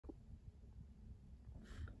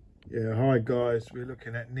Yeah, hi guys, we're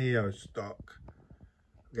looking at NIO stock.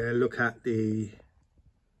 We're going to look at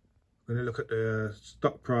the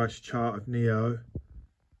stock price chart of NIO. We're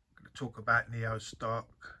going to talk about NIO stock,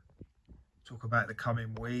 talk about the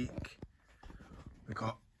coming week. We've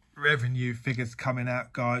got revenue figures coming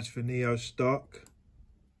out, guys, for NIO stock.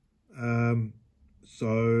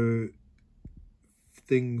 So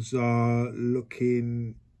things are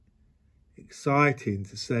looking exciting,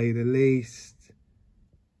 to say the least.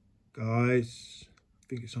 Guys, I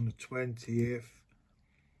think it's on the 20th,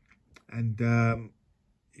 and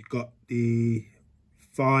you've got the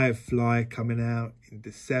FireFly coming out in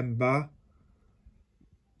December,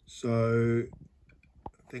 so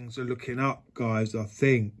things are looking up, guys. I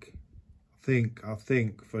think for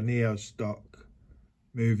NIO stock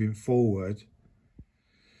moving forward.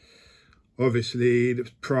 Obviously the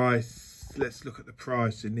price, let's look at the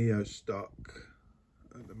price of NIO stock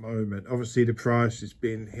at the moment. Obviously the price has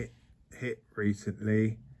been hit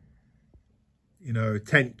recently. You know,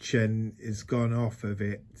 attention has gone off of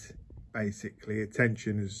it. Basically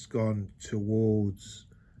attention has gone towards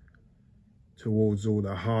all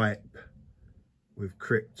the hype with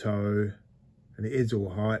crypto, and it is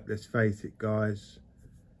all hype, let's face it, guys,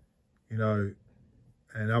 you know,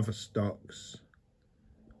 and other stocks.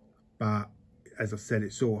 But as I said,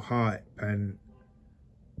 it's all hype. And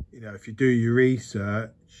you know, if you do your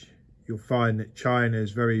research, you'll find that China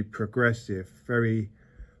is very progressive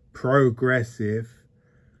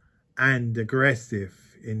and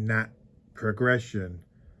aggressive in that progression.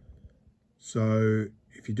 So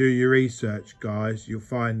if you do your research, guys, you'll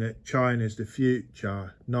find that China's the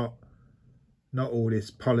future, not all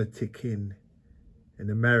this politicking in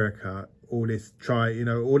America, all this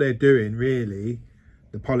all they're doing really,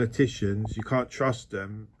 the politicians, you can't trust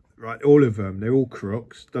them, right? All of them, they're all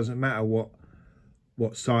crooks. Doesn't matter what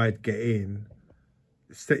side get in,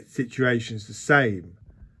 the situation's the same.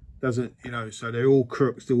 Doesn't, you know, so they're all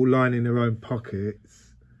crooks, they're all lining their own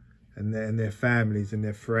pockets, and their families and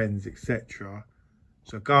their friends, etc.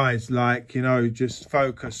 So guys, like, you know, just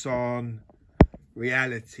focus on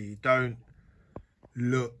reality. Don't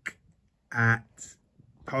look at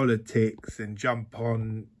politics and jump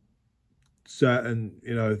on certain,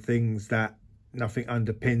 you know, things that nothing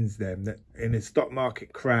underpins them. That in a stock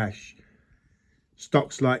market crash,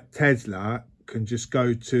 stocks like Tesla can just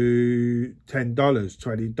go to $10,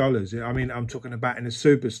 $20. I mean, I'm talking about in a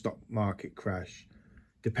super stock market crash,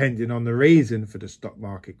 depending on the reason for the stock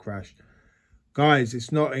market crash. Guys,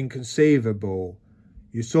 it's not inconceivable.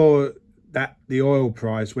 You saw that the oil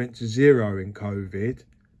price went to zero in COVID,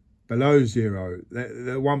 below zero.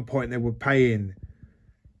 At one point they were paying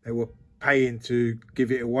to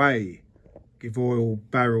give it away, give oil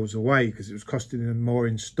barrels away, because it was costing them more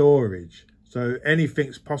in storage. So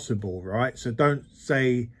anything's possible, right? So don't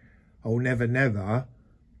say, oh, never, never,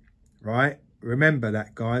 right? Remember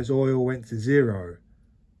that, guys. Oil went to zero,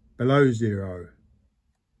 below zero.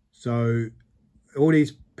 So all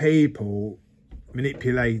these people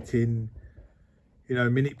manipulating, you know,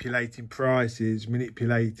 manipulating prices,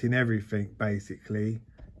 manipulating everything, basically,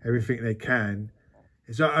 everything they can.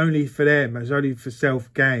 It's not only for them, it's only for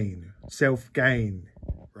self-gain,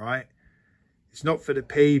 right? It's not for the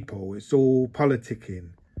people, it's all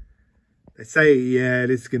politicking. They say, yeah,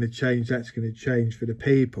 this is going to change, that's going to change for the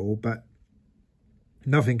people, but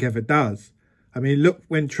nothing ever does. I mean, look,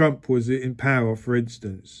 when Trump was in power, for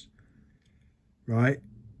instance, right?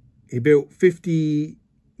 He built 50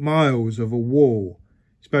 miles of a wall.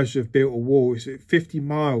 He's supposed to have built a wall. It's 50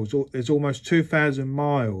 miles, there's almost 2,000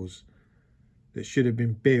 miles that should have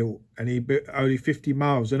been built, and he built only 50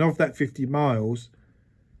 miles. And of that 50 miles,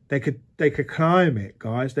 they could climb it,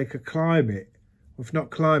 guys. They could climb it. If not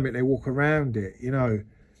climb it, they walk around it, you know.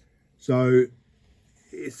 So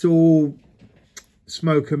it's all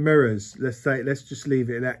smoke and mirrors. Let's just leave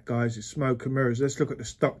it at that, guys. It's smoke and mirrors. Let's look at the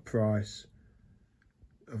stock price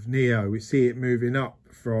of NIO. We see it moving up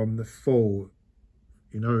from the fall.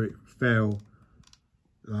 You know, it fell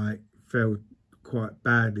quite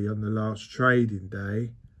badly on the last trading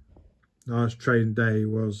day. Last trading day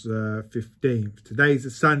was 15th.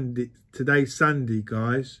 Today's Sunday,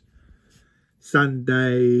 guys.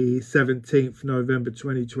 Sunday, 17th November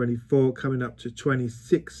 2024, coming up to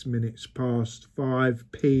 26 minutes past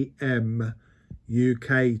 5 p.m.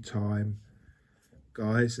 UK time,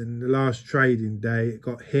 guys. And the last trading day, it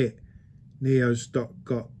got hit. NIO stock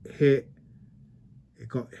got hit. It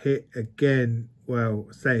got hit again. Well,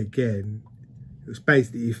 I say again. It was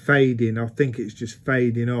basically fading. I think it's just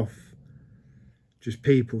fading off. Just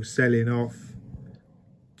people selling off.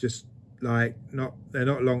 Just like, they're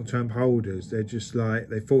not long-term holders. They're just like,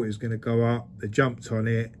 they thought it was going to go up. They jumped on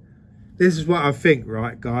it. this is what I think,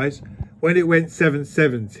 right, guys? When it went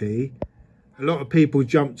 770, a lot of people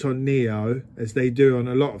jumped on NIO, as they do on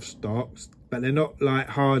a lot of stocks, but they're not like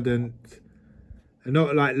hardened, they're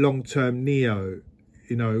not like long-term NIO,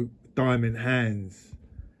 you know, diamond hands.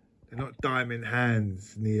 They're not diamond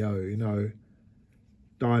hands NIO, you know,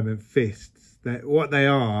 diamond fists. What they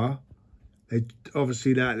are, they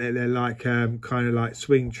obviously they're like kind of like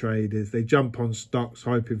swing traders. They jump on stocks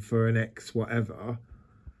hoping for an X whatever.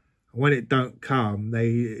 And when it don't come,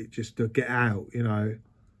 they just get out, you know.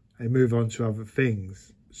 They move on to other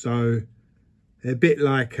things. So they're a bit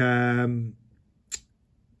like how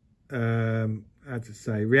to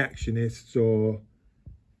say, reactionists, or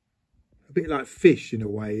a bit like fish in a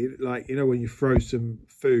way. Like, you know, when you throw some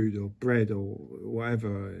food or bread or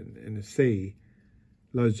whatever in the sea,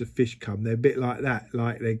 loads of fish come. They're a bit like that.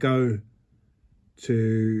 Like they go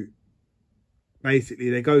to, basically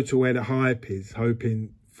they go to where the hype is,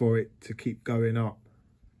 hoping for it to keep going up,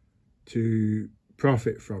 to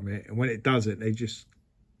profit from it. And when it doesn't, they just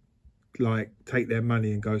like take their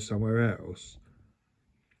money and go somewhere else.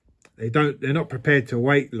 They're not prepared to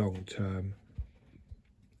wait long term.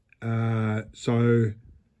 So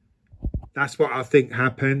that's what I think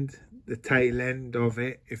happened, the tail end of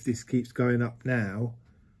it, if this keeps going up now,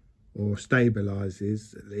 or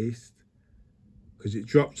stabilizes at least, because it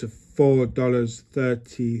dropped to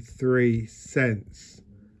 $4.33,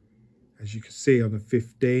 as you can see on the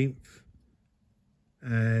 15th,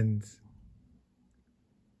 and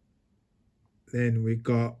then we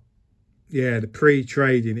got, yeah, the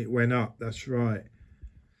pre-trading, it went up, that's right.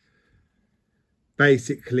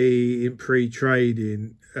 Basically in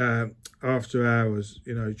pre-trading, after hours,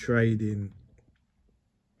 you know, trading,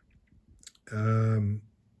 the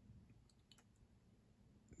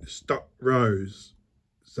stock rose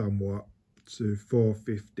somewhat to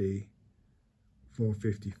 450,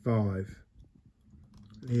 455.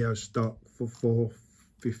 NIO stock for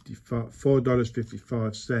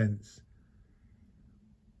 $4.55.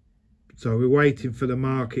 So we're waiting for the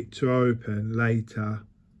market to open later,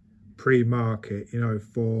 pre-market, you know,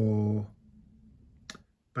 for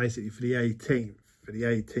basically for the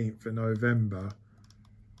 18th of November.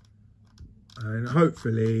 And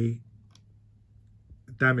hopefully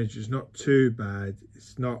the damage is not too bad.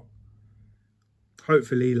 It's not,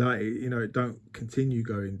 hopefully, like, you know, it don't continue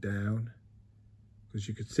going down, because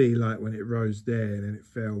you could see like when it rose there and then it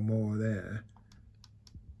fell more there.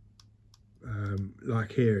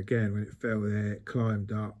 Like here again, when it fell there, it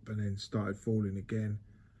climbed up and then started falling again.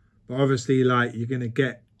 But obviously, like, you're gonna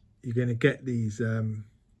get these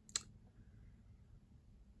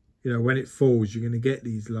you know, when it falls, you're gonna get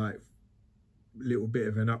these like little bit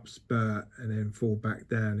of an upspurt and then fall back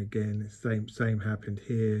down again. The same happened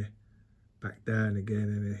here, back down again,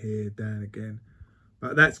 and then here, down again.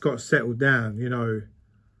 But that's got to settle down, you know.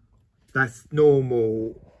 That's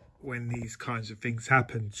normal when these kinds of things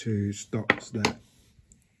happen to stocks that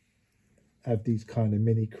have these kind of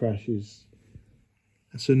mini crashes.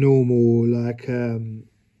 That's a normal, like,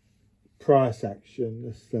 price action,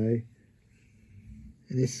 let's say.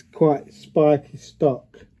 And it's quite spiky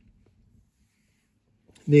stock.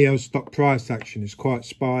 NIO stock price action is quite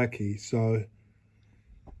spiky. So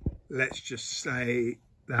let's just say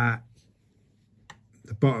that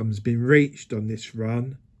the bottom's been reached on this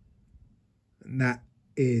run. And that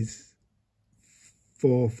is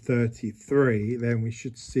 433. Then we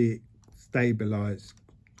should see it stabilize,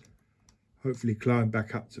 hopefully climb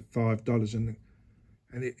back up to $5. And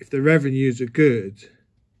if the revenues are good,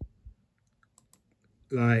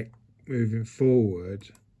 like moving forward,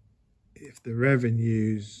 if the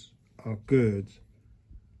revenues are good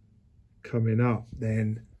coming up,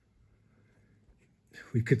 then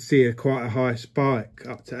we could see quite a high spike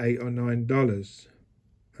up to $8 or $9.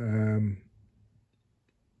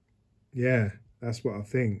 Yeah, that's what I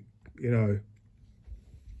think, you know.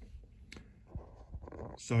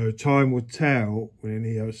 So time will tell with an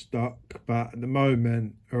NIO stock, but at the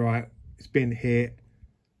moment, all right, it's been hit,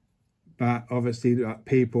 but obviously, like,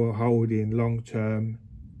 people are holding long term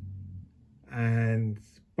and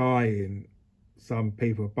buying. Some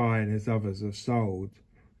people are buying as others have sold.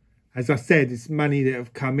 As I said, it's money that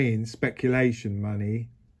have come in, speculation money,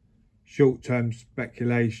 short-term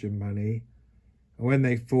speculation money. And when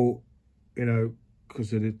they thought, you know,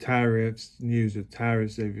 because of the tariffs, news of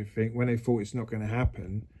tariffs, everything, when they thought it's not going to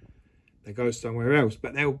happen, they go somewhere else.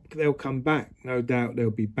 But they'll come back, no doubt.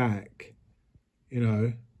 They'll be back, you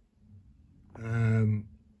know.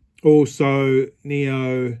 Also,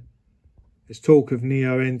 NIO, there's talk of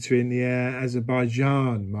NIO entering the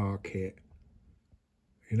Azerbaijan market.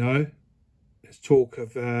 You know, there's talk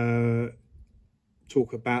about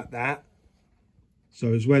that.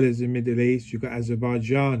 So as well as the Middle East, you've got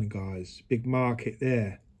Azerbaijan, guys, big market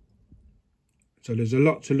there. So there's a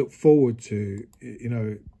lot to look forward to, you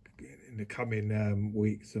know, in the coming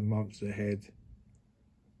weeks and months ahead.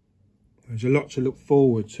 There's a lot to look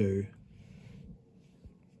forward to.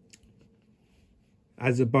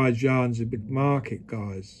 Azerbaijan's a big market,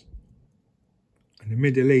 guys. And the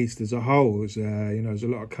Middle East as a whole, is, you know, there's a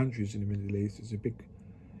lot of countries in the Middle East. It's a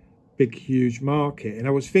big, huge market. And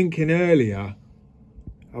I was thinking earlier,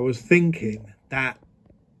 that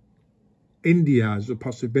India is a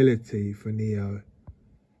possibility for NIO.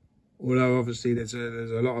 Although obviously there's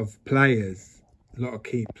a lot of players, a lot of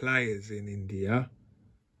key players in India.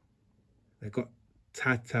 They've got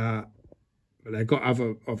Tata, but they've got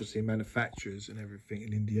other, obviously, manufacturers and everything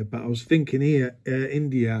in India. But I was thinking here,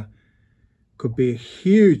 India could be a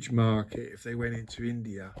huge market if they went into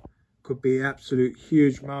India. Could be an absolute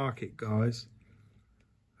huge market, guys.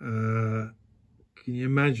 Can you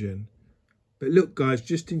imagine? But look, guys,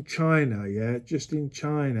 just in China, yeah, just in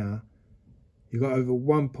China, you've got over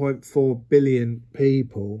 1.4 billion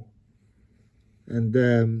people,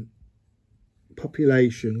 and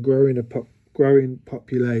population, growing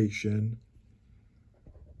population.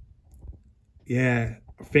 Yeah,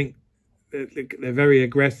 I think they're very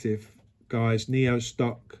aggressive, guys. NIO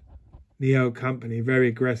Stock, NIO company, very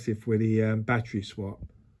aggressive with the battery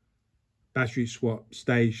swap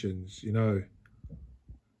stations, you know.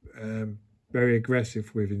 Very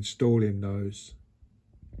aggressive with installing those.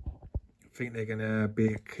 I think they're going to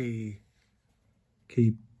be a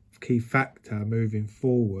key factor moving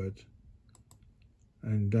forward.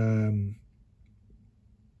 And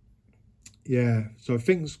yeah, so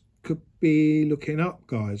things could be looking up,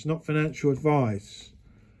 guys. Not financial advice.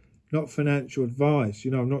 Not financial advice.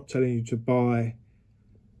 You know, I'm not telling you to buy.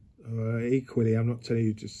 Equally, I'm not telling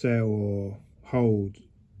you to sell or hold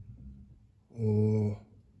or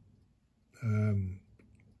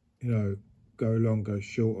you know, go long, go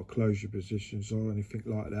short, or close your positions or anything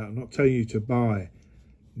like that. I'm not telling you to buy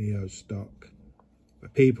NIO stock,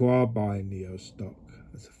 but people are buying NIO stock.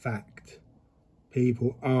 That's a fact.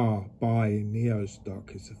 People are buying NIO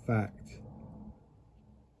stock. It's a fact.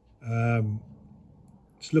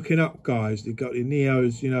 It's looking up, guys. They've got the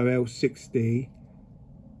NIOs, you know, L60.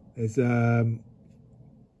 There's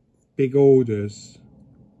big orders,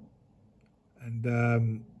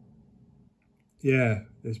 and yeah,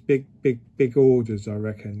 there's big orders, I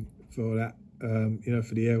reckon, for that, you know,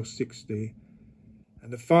 for the L60.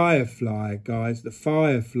 And the FireFly, guys, the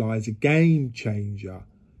FireFly is a game changer.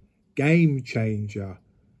 Game changer.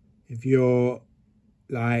 If you're,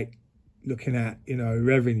 like, looking at, you know,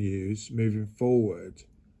 revenues moving forward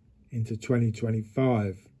into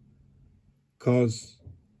 2025. Because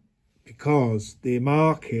the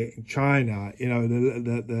market in China, you know,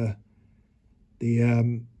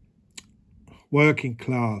 the working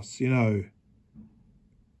class, you know,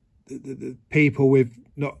 the people with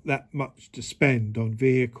not that much to spend on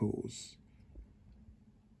vehicles,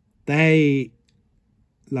 they,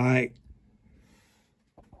 like,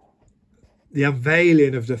 the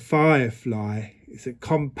unveiling of the FireFly is a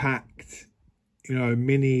compact, you know,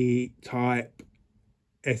 mini type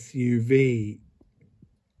SUV,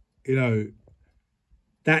 you know,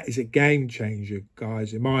 that is a game changer,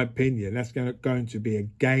 guys. In my opinion, that's going to be a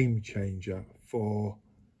game changer for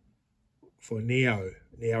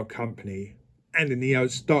NIO company and the NIO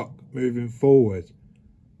stock moving forward.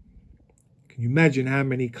 Can you imagine how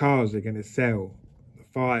many cars they're going to sell? The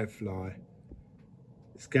FireFly.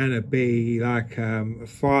 It's going to be like a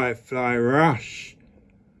FireFly rush.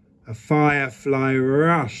 A FireFly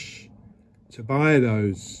rush to buy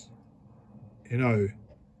those, you know,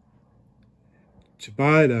 to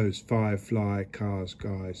buy those FireFly cars,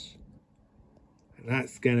 guys. And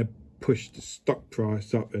that's going to push the stock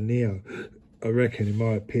price up in NIO, I reckon, in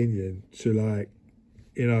my opinion, to, like,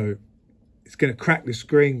 you know, it's going to crack the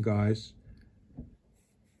screen, guys.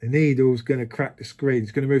 The needle's going to crack the screen.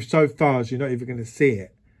 It's going to move so fast you're not even going to see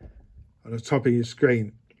it on the top of your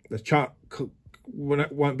screen. The chart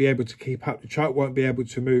won't be able to keep up. The chart won't be able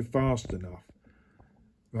to move fast enough,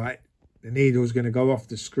 right? The needle's going to go off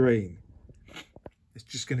the screen. It's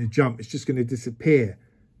just going to jump. It's just going to disappear.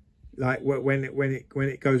 Like when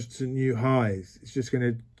it goes to new highs, it's just going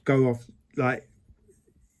to go off, like,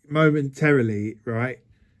 momentarily, right?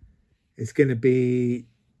 It's going to be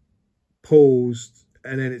paused,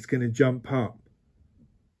 and then it's going to jump up.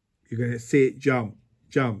 You're going to see it jump,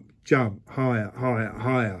 higher, higher,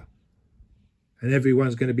 higher. And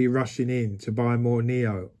everyone's going to be rushing in to buy more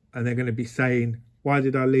NIO. And they're going to be saying, why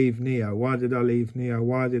did I leave NIO? Why did I leave NIO?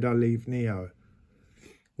 Why did I leave NIO?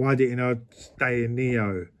 Why didn't I stay in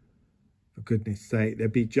NIO for goodness sake.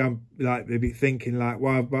 They'd be they'd be thinking like,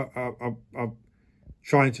 well, I'm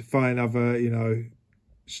trying to find other, you know,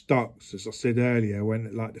 stocks, as I said earlier,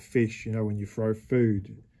 when like the fish, you know, when you throw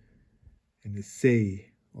food in the sea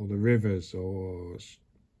or the rivers or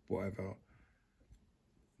whatever,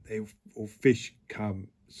 all fish come.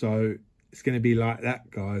 So it's going to be like that,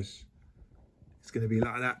 guys. It's going to be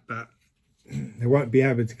like that, but they won't be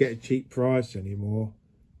able to get a cheap price anymore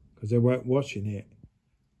because they weren't watching it.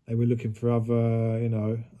 They were looking for other, you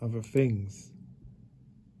know, other things.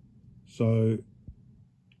 So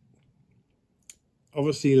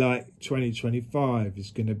obviously, like 2025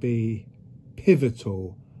 is going to be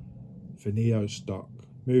pivotal for NIO stock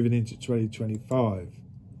moving into 2025.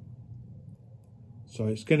 So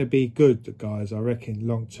it's going to be good, guys, I reckon,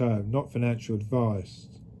 long term. Not financial advice.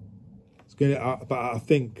 It's going to, but I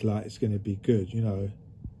think like it's going to be good, you know.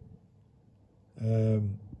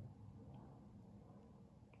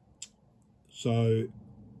 So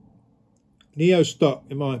NIO stock,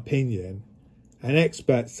 in my opinion, and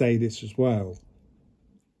experts say this as well,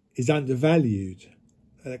 is undervalued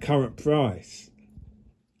at the current price.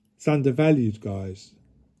 It's undervalued, guys.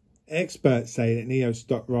 Experts say that NIO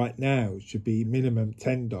stock right now should be minimum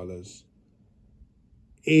 $10,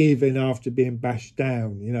 even after being bashed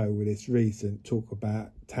down, you know, with this recent talk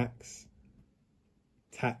about tax,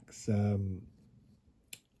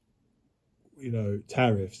 you know,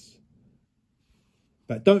 tariffs.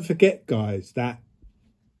 But don't forget, guys, that,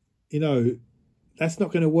 you know, that's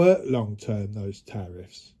not going to work long term, those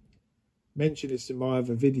tariffs. Mention this in my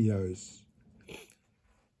other videos.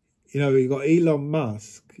 You know, you got Elon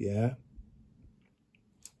Musk, yeah.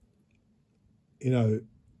 You know,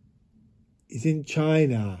 he's in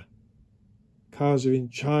China. Cars are in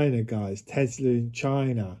China, guys. Tesla in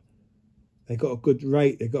China. They got a good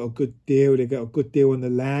rate. They got a good deal. They got a good deal on the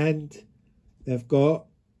land they've got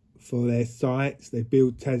for their sites. They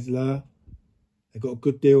build Tesla. They got a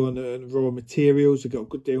good deal on the raw materials. They got a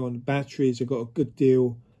good deal on the batteries. They got a good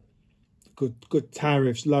deal, good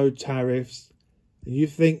tariffs, low tariffs. And you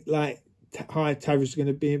think like high tariffs are going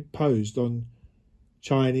to be imposed on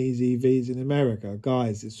Chinese EVs in America?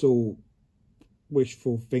 Guys, it's all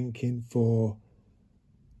wishful thinking for,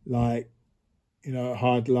 like, you know,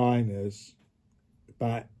 hardliners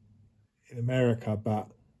but in America, but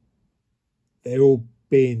they're all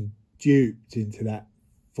being duped into that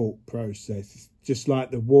thought process. It's just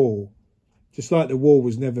like the wall. Just like the wall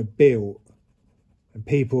was never built and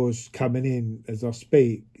people are coming in, as I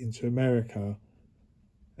speak, into America,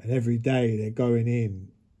 and every day they're going in,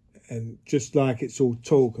 and just like it's all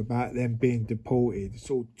talk about them being deported, it's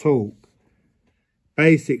all talk.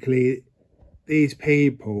 Basically, these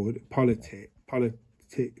people, you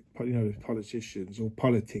know, politicians or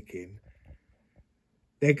politicking,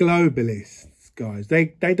 they're globalists, guys.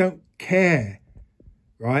 They don't care,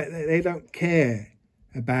 right? They don't care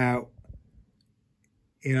about,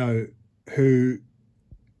 you know, who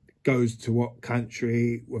goes to what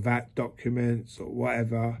country without documents or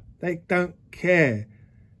whatever. They don't care.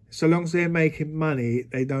 So long as they're making money,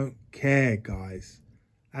 they don't care, guys.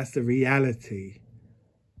 That's the reality,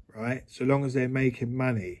 right? So long as they're making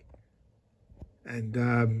money. And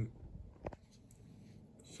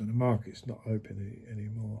so the market's not open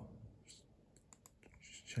anymore.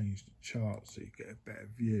 Just change the chart so you get a better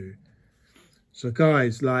view. So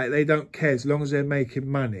guys, like, they don't care as long as they're making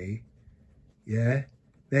money. Yeah,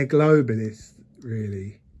 they're globalists,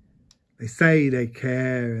 really. They say they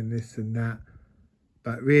care and this and that,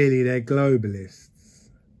 but really they're globalists.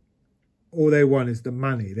 All they want is the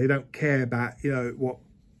money. They don't care about, you know, what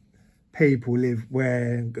people live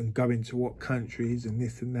where and go into what countries and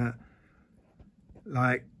this and that.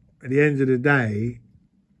 Like, at the end of the day,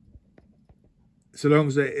 so long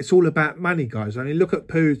as it's all about money, guys. I mean, look at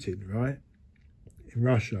Putin, right? In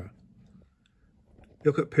Russia.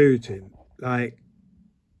 Look at Putin. Like,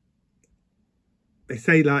 they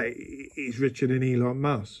say, like, he's richer than Elon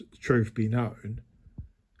Musk. Truth be known,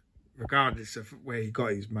 regardless of where he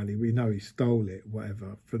got his money, we know he stole it,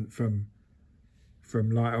 whatever, from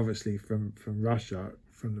like, obviously from Russia,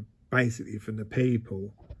 basically from the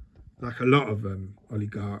people, like a lot of them,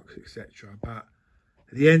 oligarchs, etc. But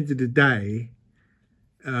at the end of the day,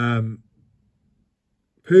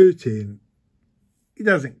 Putin, he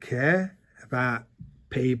doesn't care about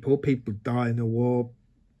people. People die in the war,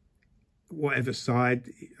 whatever side,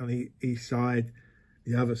 on the east side,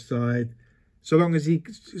 the other side. So long as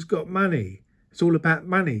he's got money, it's all about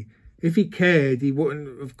money. If he cared, he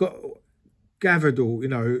wouldn't have gathered all, you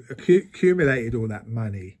know, accumulated all that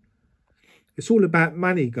money. It's all about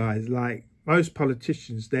money, guys. Like, most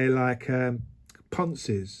politicians, they're like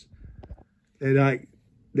ponces. They're like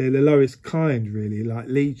they're the lowest kind, really, like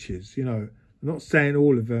leeches, you know. I'm not saying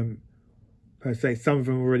all of them per se. Some of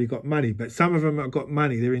them already got money, but some of them have got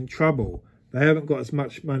money, they're in trouble. They haven't got as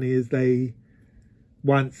much money as they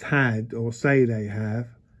once had or say they have,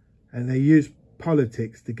 and they use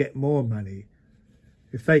politics to get more money.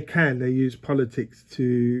 If they can, they use politics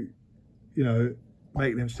to, you know,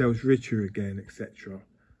 make themselves richer again, etc.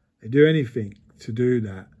 They do anything to do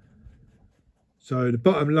that. So the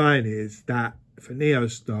bottom line is that for NIO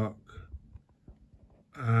stock,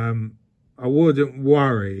 I wouldn't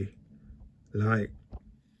worry,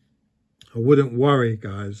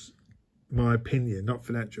 guys, my opinion, not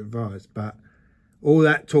financial advice, but all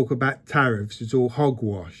that talk about tariffs is all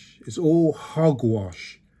hogwash. It's all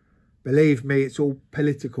hogwash. Believe me, it's all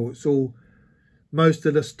political. It's all, most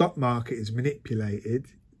of the stock market is manipulated.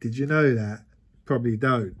 Did you know that? Probably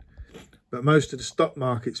don't. But most of the stock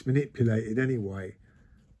market's manipulated anyway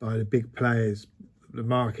by the big players, the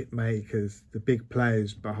market makers, the big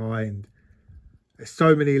players behind. There's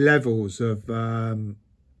so many levels of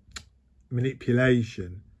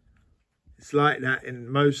manipulation. It's like that in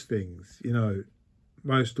most things, you know,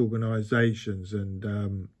 most organisations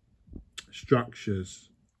and structures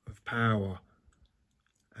of power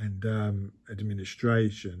and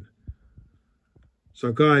administration.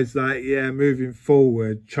 So guys, like, yeah, moving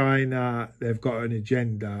forward, China, they've got an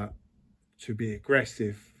agenda to be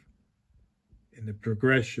aggressive in the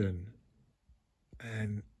progression,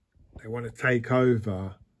 and they want to take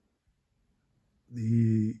over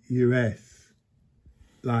the US.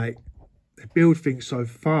 Like, they build things so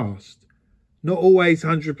fast. Not always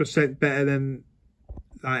 100% better than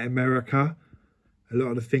like America, a lot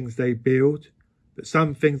of the things they build, but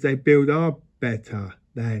some things they build are better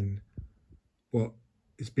than what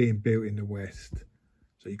is being built in the West.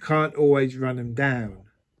 So you can't always run them down,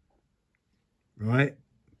 right?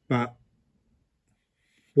 But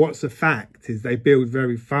what's a fact is they build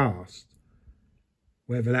very fast,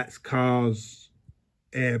 whether that's cars,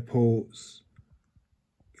 airports,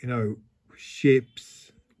 you know,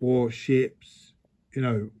 ships, warships, you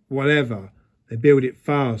know, whatever. They build it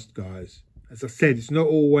fast, guys. As I said, it's not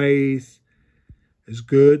always as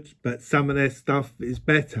good, but some of their stuff is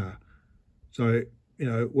better. So, you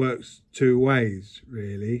know, it works two ways,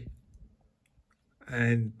 really.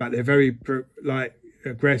 But they're very, like,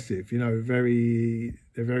 aggressive, you know,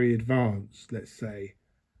 they're very advanced, let's say.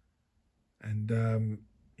 And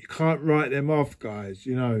you can't write them off, guys.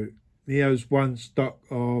 You know, NIO's one stock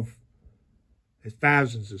of, there's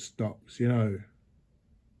thousands of stocks, you know.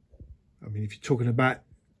 I mean, if you're talking about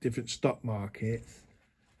different stock markets,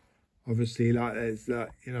 obviously, like, there's,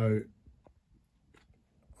 like, you know,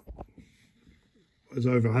 there's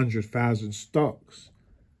over 100,000 stocks.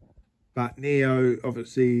 But NIO,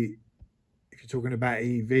 obviously, if you're talking about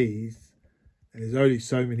EVs, and there's only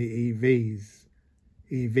so many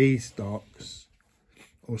EV stocks,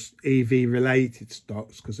 or EV related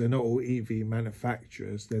stocks, because they're not all EV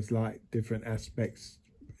manufacturers. There's like different aspects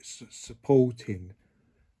supporting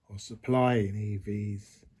or supplying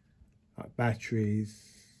EVs, like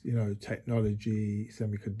batteries, you know, technology,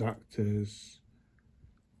 semiconductors,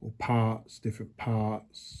 or parts, different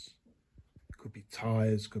parts. Could be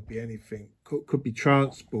tyres, could be anything, could be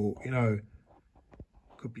transport, you know,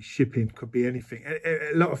 could be shipping, could be anything.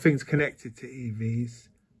 A lot of things connected to EVs.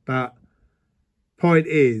 But point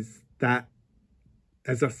is that,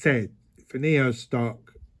 as I said, for NIO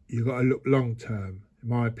stock, you've got to look long term, in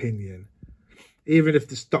my opinion. Even if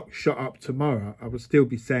the stock shot up tomorrow, I would still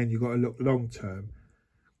be saying you've got to look long term,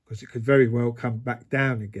 because it could very well come back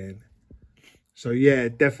down again. So yeah,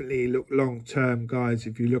 definitely look long term, guys,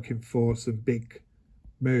 if you're looking for some big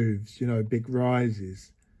moves, you know, big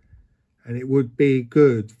rises. And it would be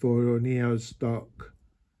good for NIO stock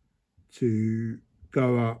to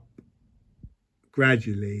go up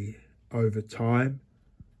gradually over time,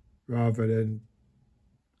 rather than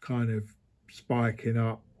kind of spiking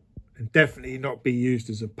up, and definitely not be used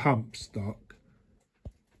as a pump stock,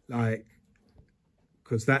 like,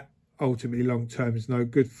 because that ultimately long term is no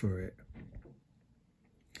good for it.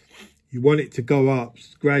 You want it to go up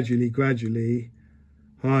gradually,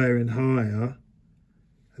 higher and higher,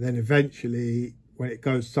 and then eventually, when it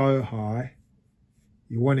goes so high,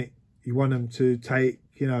 you want them to take,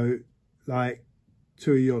 you know, like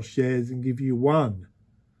 2 of your shares and give you 1,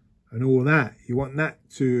 and all that. You want that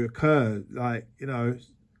to occur, like, you know,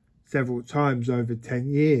 several times over 10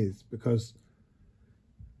 years, because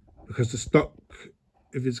the stock,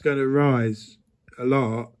 if it's going to rise a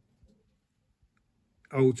lot,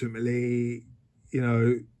 ultimately, you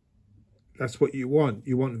know, that's what you want.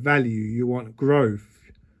 You want value, you want growth,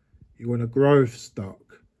 you want a growth stock,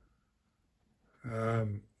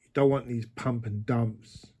 You don't want these pump and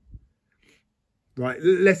dumps. Right,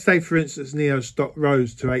 let's say, for instance, NIO stock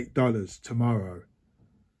rose to $8 tomorrow,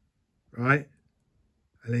 right?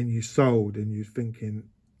 And then you sold and you're thinking,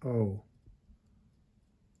 oh,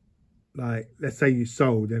 like, let's say you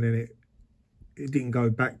sold and then it didn't go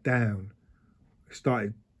back down. It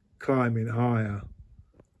started climbing higher.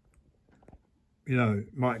 You know,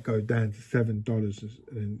 it might go down to $7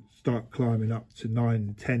 and start climbing up to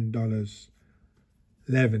 $9, $10,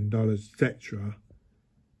 $11, etc.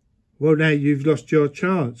 Well, now you've lost your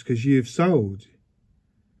chance because you've sold.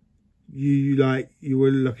 You were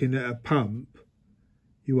looking at a pump.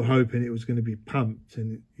 You were hoping it was going to be pumped,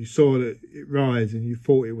 and you saw that it rise and you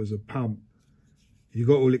thought it was a pump. You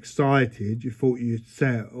got all excited. You thought you'd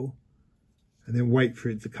sell and then wait for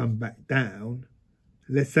it to come back down.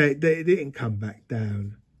 Let's say it didn't come back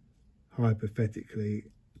down, hypothetically.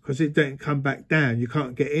 Because it didn't come back down, you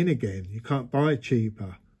can't get in again. You can't buy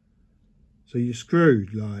cheaper. So you're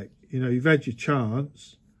screwed. Like, you know, you've had your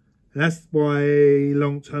chance. And that's why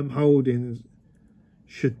long-term holdings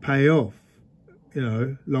should pay off, you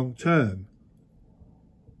know, long-term,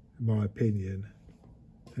 in my opinion.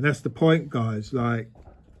 And that's the point, guys. Like,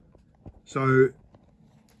 so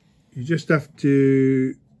you just have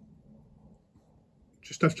to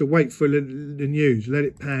wait for the news. Let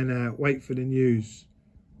it pan out. Wait for the news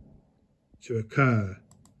to occur.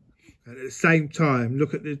 And at the same time,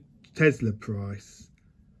 look at the Tesla price.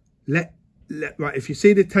 Right, if you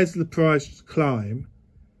see the Tesla price climb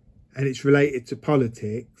and it's related to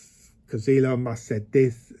politics, because Elon Musk said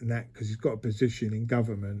this and that, because he's got a position in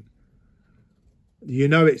government, you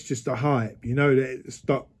know it's just a hype. You know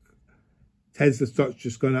that Tesla stock's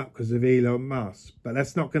just gone up because of Elon Musk. But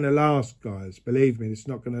that's not going to last, guys. Believe me, it's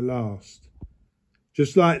not going to last.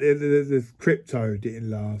 Just like the crypto didn't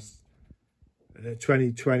last.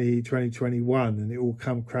 2020, 2021, and it all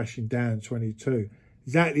come crashing down 22.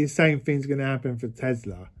 Exactly the same thing's going to happen for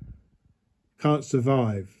Tesla. Can't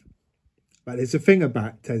survive. But there's a thing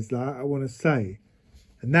about Tesla I want to say,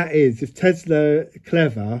 and that is, if Tesla are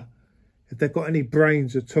clever, if they've got any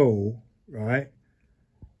brains at all, right,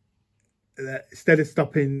 that instead of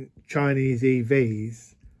stopping Chinese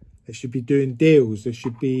EVs, they should be doing deals. They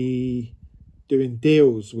should be doing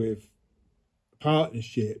deals with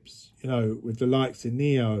partnerships, you know, with the likes of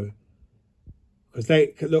NIO, because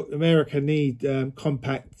look, America need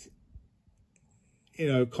compact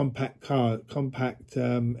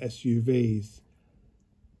SUVs,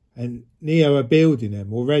 and NIO are building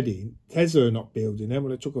them already. Tesla are not building them. Well,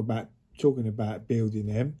 they're talking about building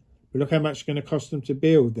them, but look how much it's going to cost them to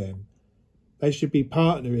build them. They should be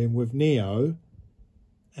partnering with NIO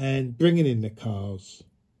and bringing in the cars.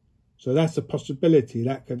 So that's a possibility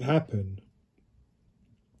that could happen.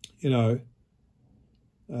 You know,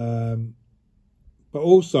 but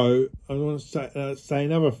also I want to say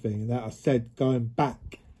another thing that I said going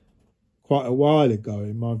back quite a while ago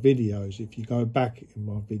in my videos. If you go back in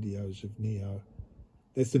my videos of NIO,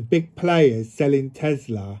 there's some big players selling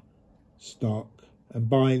Tesla stock and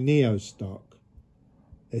buying NIO stock.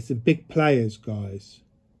 There's some big players, guys,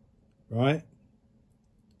 right?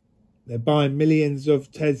 They're buying millions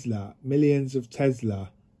of Tesla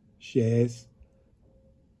shares.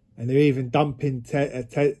 And they're even dumping,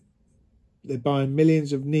 they're buying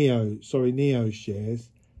millions of NIO shares,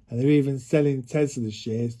 and they're even selling Tesla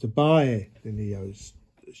shares to buy the NIO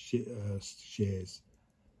shares.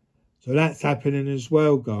 So that's happening as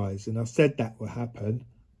well, guys. And I said that will happen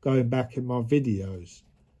going back in my videos.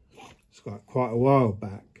 It's like quite a while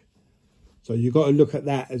back. So you've got to look at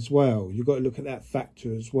that as well. You've got to look at that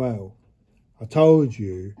factor as well. I told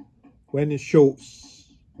you, when the shorts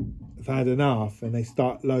have had enough and they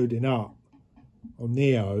start loading up on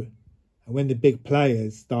NIO, and when the big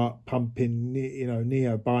players start pumping, you know,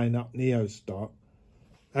 NIO, buying up NIO stock,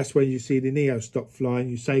 that's when you see the NIO stock flying.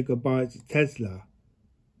 You say goodbye to Tesla.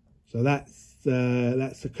 So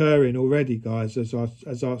that's occurring already, guys. As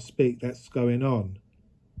I speak, that's going on.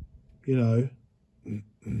 You know.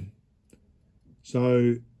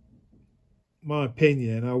 So, my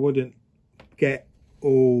opinion, I wouldn't get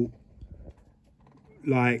all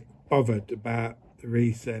like bothered about the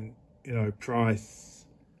recent, you know, price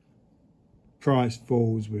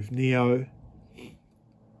falls with NIO.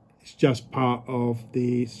 It's just part of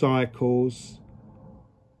the cycles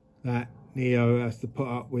that NIO has to put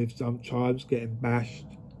up with sometimes, getting bashed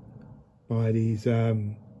by these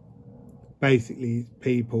basically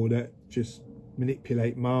people that just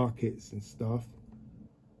manipulate markets and stuff.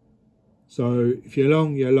 So if you're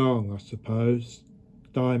long, I suppose.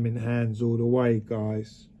 Diamond hands all the way,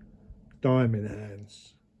 guys. Diamond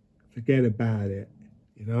hands. Forget about it,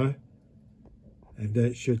 you know. and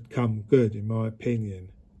it should come good in my opinion.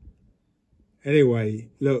 Anyway,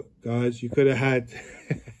 look guys, you could have had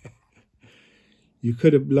you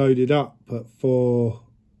could have loaded up at where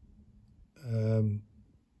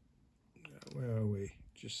are we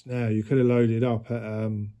just now? You could have loaded up at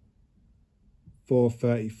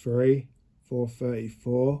 433,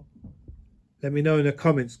 434. Let me know in the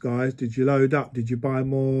comments, guys. Did you load up? Did you buy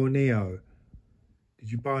more NIO?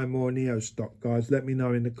 Did you buy more NIO stock, guys? Let me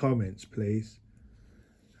know in the comments, please.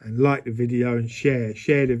 And like the video and share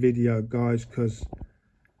the video, guys, because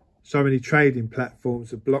so many trading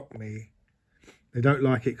platforms have blocked me. They don't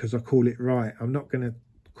like it because I call it right. I'm not going to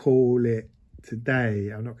call it today.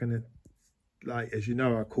 I'm not going to, like, as you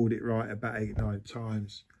know, I called it right about 8-9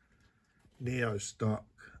 times. NIO stock.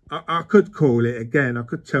 I could call it again. I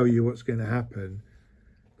could tell you what's going to happen,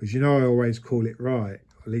 because you know I always call it right,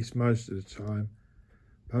 at least most of the time.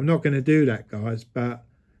 But I'm not going to do that, guys. But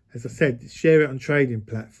as I said, share it on trading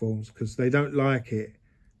platforms, because they don't like it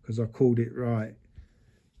because I called it right.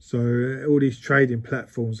 So all these trading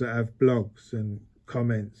platforms that have blogs and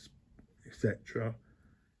comments, etc.,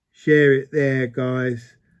 share it there,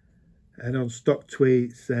 guys, and on Stock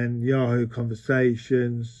Tweets and Yahoo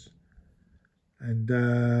Conversations, and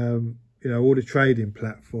you know, all the trading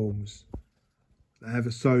platforms that have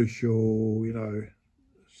a social, you know,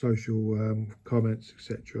 social comments,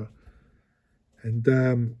 etc.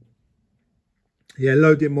 And yeah,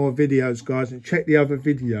 load in more videos, guys, and check the other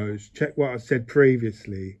videos. Check what I said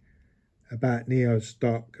previously about NIO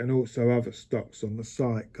stock and also other stocks on the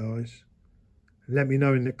site, guys. And let me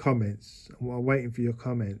know in the comments. I'm waiting for your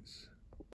comments.